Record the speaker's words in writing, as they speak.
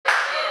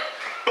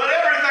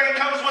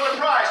everything comes with a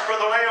price,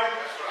 Brother Lamb.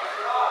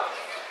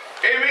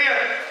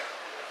 Amen.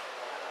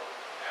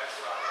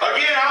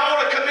 Again, I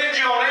want to commend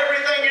you on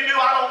everything you do.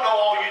 I don't know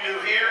all you do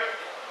here.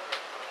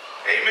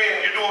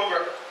 Amen. You're doing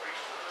great.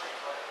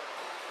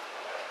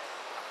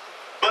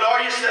 But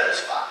are you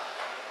satisfied?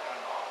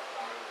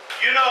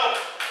 You know,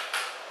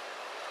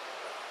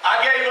 I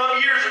gave up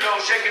years ago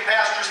shaking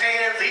pastors'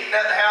 hands, eating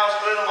at the house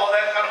with them, all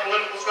that kind of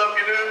political stuff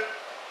you do.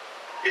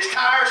 It's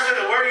tiresome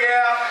to wear you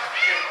out.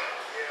 And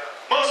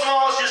most of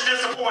all, it's just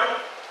disappointing.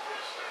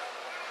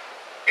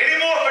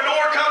 Anymore, if a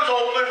door comes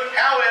open,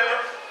 however,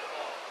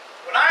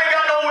 when I ain't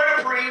got nowhere to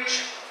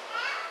preach,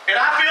 and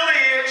I feel the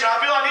itch, and I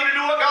feel I need to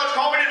do what God's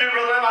called me to do,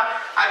 Brother Lamb,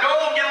 I go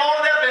and get on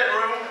to that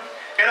bedroom,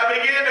 and I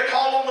begin to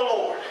call on the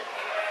Lord.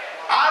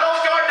 I don't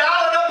start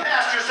dialing up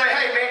pastors, say,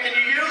 hey man, can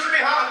you use me?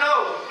 Huh?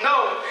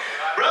 No.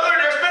 Brother,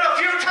 there's been a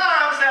few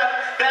times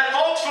that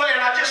folks went,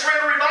 I just ran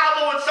a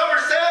revival in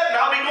Somerset, and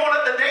I'll be going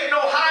up to Dayton,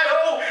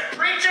 Ohio,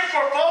 preaching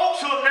for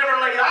folks who have never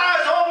laid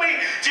eyes on me,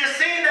 just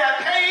seen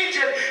that page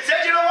and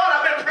said, you know what,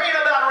 I've been praying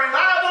about a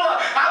revival,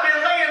 I've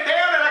been laying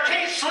down and I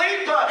can't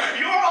sleep,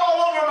 you're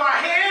all over my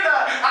head,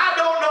 I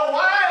don't know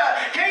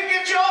why, can't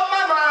get you off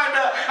my mind.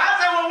 I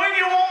said, well, when do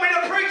you want me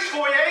to preach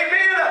for you?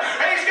 Amen.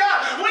 Praise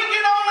God. We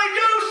can only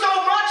do so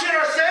much in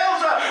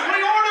ourselves. We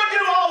ought to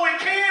do all we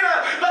can,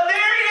 but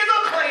there is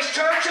a place,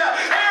 church.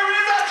 There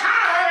is a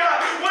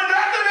time when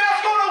nothing else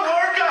is going to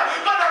work,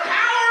 but the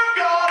power of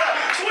God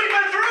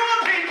sweeping through a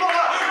people,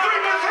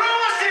 sweeping through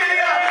a city,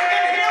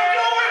 and Him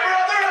do it,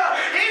 brother.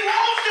 He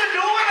wants to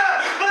do it,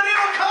 but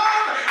it'll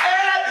come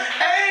at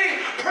a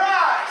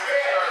price.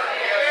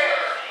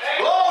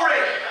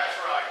 Glory.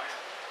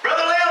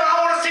 Brother Lamb, I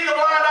want to see the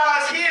blind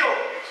eyes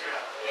healed.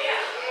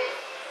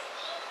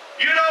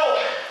 You know,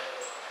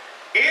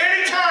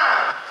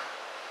 anytime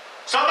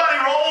somebody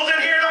rolls in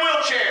here in a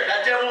wheelchair,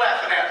 that devil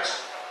laughing at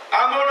us.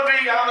 I'm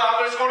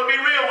just going to be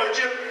real with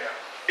you.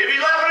 If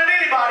he's laughing at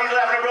anybody, he's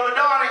laughing at Brother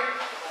Donnie.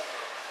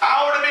 I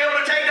ought to be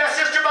able to take that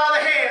sister by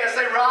the hand and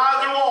say,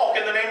 rise and walk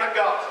in the name of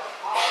God.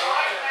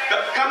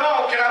 Come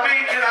on, can I be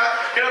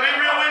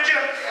real with you?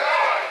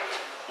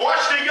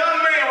 Watch the young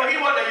man. Well, he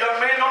wasn't a young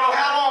man. Don't know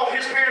how long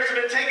his parents have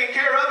been taking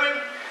care of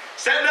him.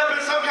 Setting up in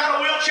some kind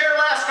of wheelchair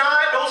last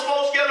night. Those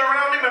folks gathered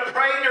around him and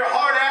prayed their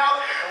heart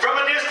out. From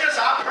a distance,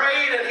 I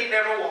prayed and he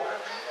never won.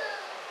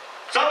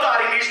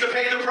 Somebody needs to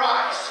pay the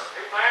price.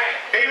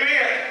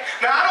 Amen.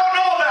 Now, I don't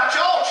know about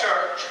y'all,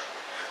 church,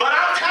 but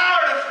I'm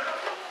tired of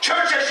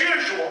church as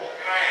usual.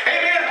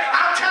 Amen.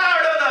 I'm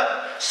tired of the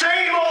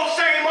same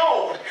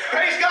old.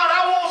 Praise God.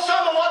 I want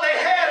some of what they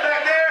had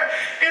back there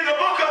in the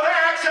book of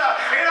Acts.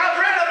 And I've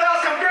read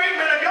about some great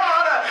men of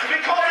God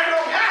because no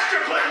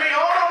pastor put me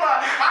on them.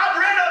 I've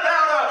read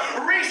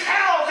about Reese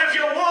Howells, if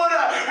you would.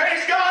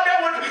 Praise God, that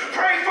would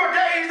pray for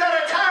days at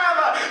a time.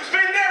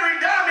 Spend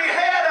every dime he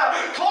had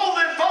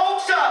clothing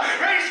folks.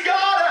 Praise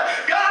God.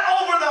 Got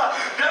over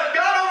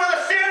the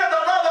sin of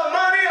the love of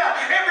money.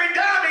 Every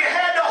dime he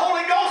had, the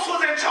Holy Ghost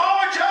was in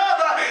charge of.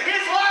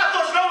 His life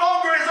was no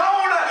longer his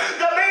own.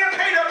 The man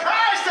paid a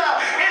price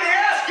and he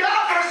asked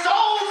God for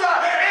souls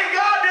and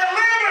God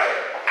delivered.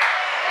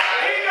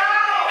 He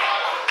got them.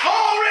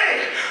 Glory.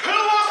 Who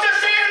wants to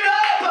stand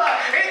up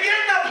and get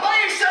in a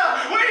place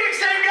where you can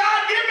say, God,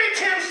 give me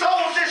 10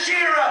 souls this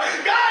year.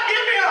 God,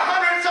 give me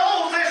 100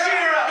 souls this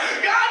year.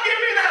 God, give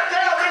me that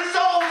 1,000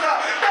 souls.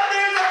 But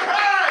there's a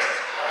price.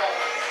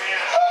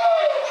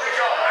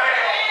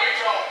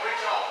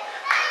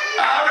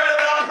 I read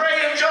about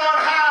praying John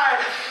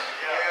Hyde.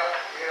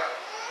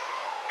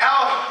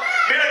 How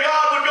men of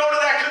God would go to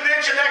that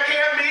convention, that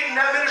camp meeting,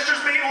 that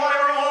ministers meeting,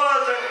 whatever it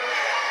was,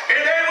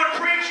 and they would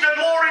preach the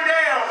glory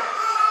down.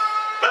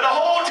 But the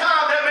whole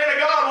time that man of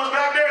God was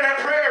back there in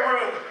that prayer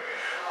room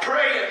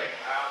praying.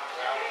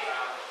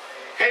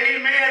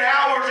 Amen.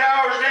 Hours,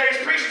 days.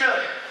 Preached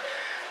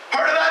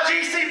heard about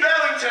G.C.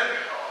 Bellington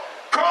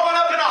crawling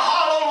up in a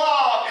hollow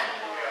log,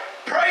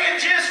 praying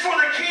just for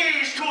the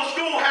keys to a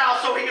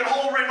schoolhouse so he could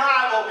hold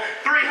revival.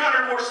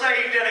 300 were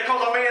saved in it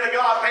because a man of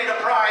God paid a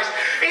price.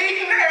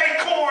 Eating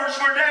acorns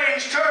for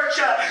days, church.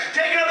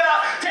 Taking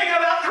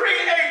about 3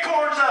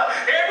 acorns.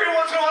 Every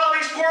once in a while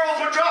these squirrels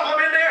would drop them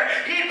in there.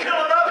 He'd peel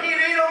them up, he'd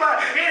eat them,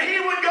 and he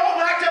would go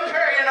back to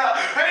praying.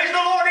 Praise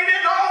the Lord. He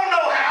didn't own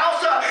no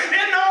house.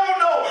 Didn't own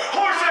no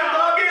horse and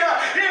buggy.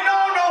 Didn't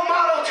own no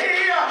Model T.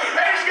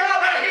 Praise God,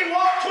 but he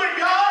walked with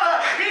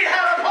God. He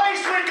had a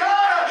place with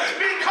God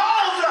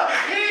because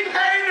he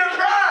paid the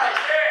price.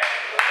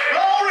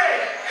 Glory.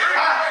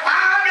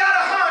 I got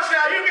a hunch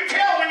now. You can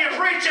tell when you're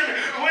preaching,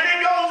 when it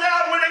goes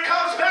out, when it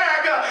comes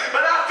back.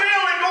 But I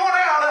feel it going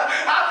out.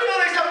 I feel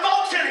there's some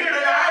folks in here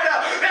tonight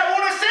that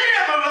want to see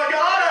a move of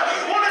God,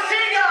 want to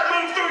see God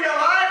move through your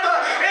life,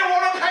 and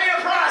want to pay a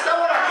price. I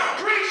want to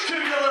preach to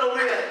you a little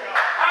bit.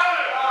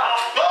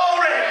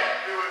 Glory.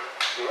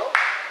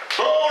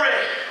 Glory.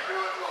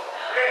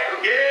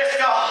 Yes,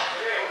 God.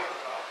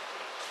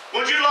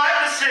 Would you like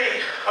to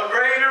see a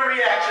greater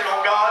reaction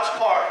on God's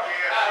part?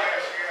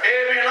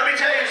 Amen. Let me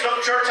tell you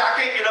something, church. I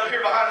can't get up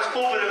here behind this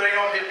pulpit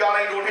if God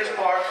ain't doing his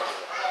part.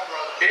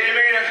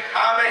 Amen.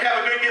 I may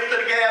have a good gift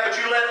of the gab, but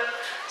you let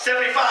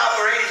 75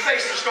 or 80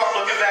 faces start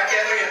looking back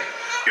at me, and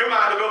your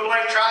mind will go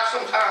blank. Try it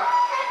sometime.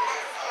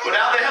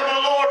 Without the help of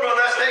the Lord,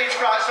 brother, that stage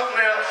fright something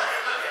else.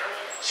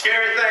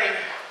 Scary thing.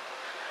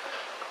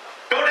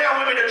 Go down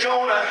with me to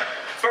Jonah,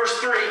 verse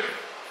 3.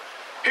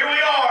 Here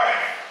we are.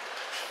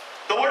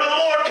 The word of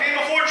the Lord came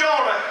before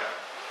Jonah.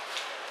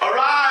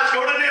 Arise,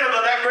 go to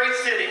Nineveh, that great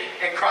city,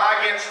 and cry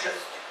against it.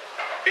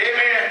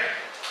 Amen.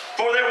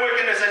 For their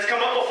wickedness has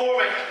come up before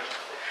me.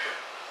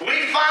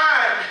 We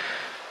find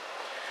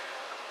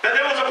that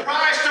there was a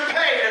price to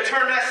pay to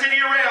turn that city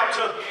around,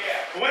 to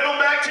win them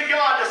back to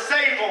God, to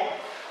save them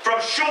from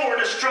sure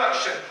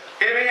destruction.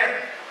 Amen.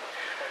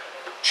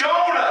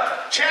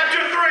 Jonah, chapter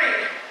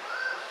 3.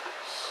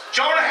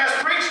 Jonah has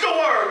preached the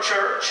word,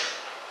 church.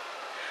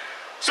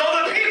 So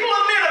the people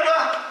of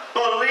Nineveh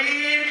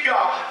believed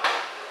God.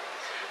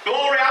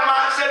 Glory, I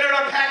might sit there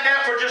and unpack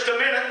that for just a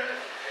minute.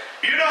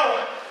 You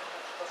know,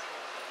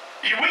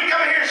 we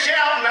come here and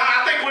shout, and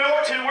I think we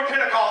ought to. We're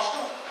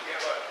Pentecostal.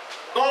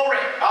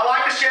 Glory, I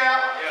like to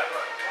shout.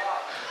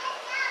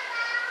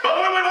 But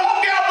when we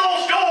walk out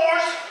those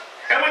doors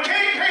and we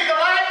can't pay the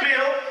light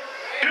bill,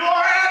 do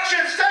our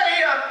actions say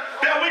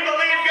that we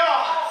believe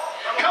God?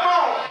 Come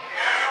on.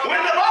 When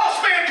the boss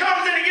man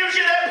comes and he gives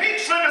you that pink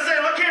slip and says,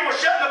 look here, we're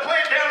shutting the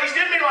plant down. He's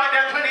did me like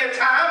that plenty of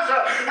times.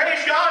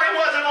 Praise God, it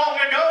wasn't long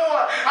ago.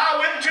 I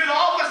went into the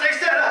office. They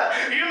said,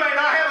 you may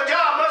not have a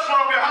job much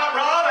longer, Hot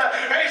Rod.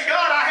 Praise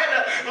God, I had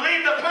to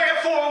leave the plant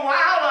for a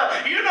while.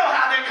 You know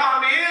how the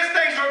economy is.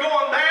 Things are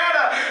going bad.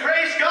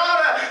 Praise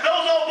God,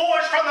 those old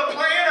boys from the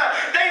plant,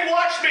 they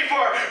watched me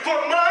for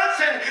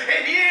months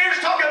and years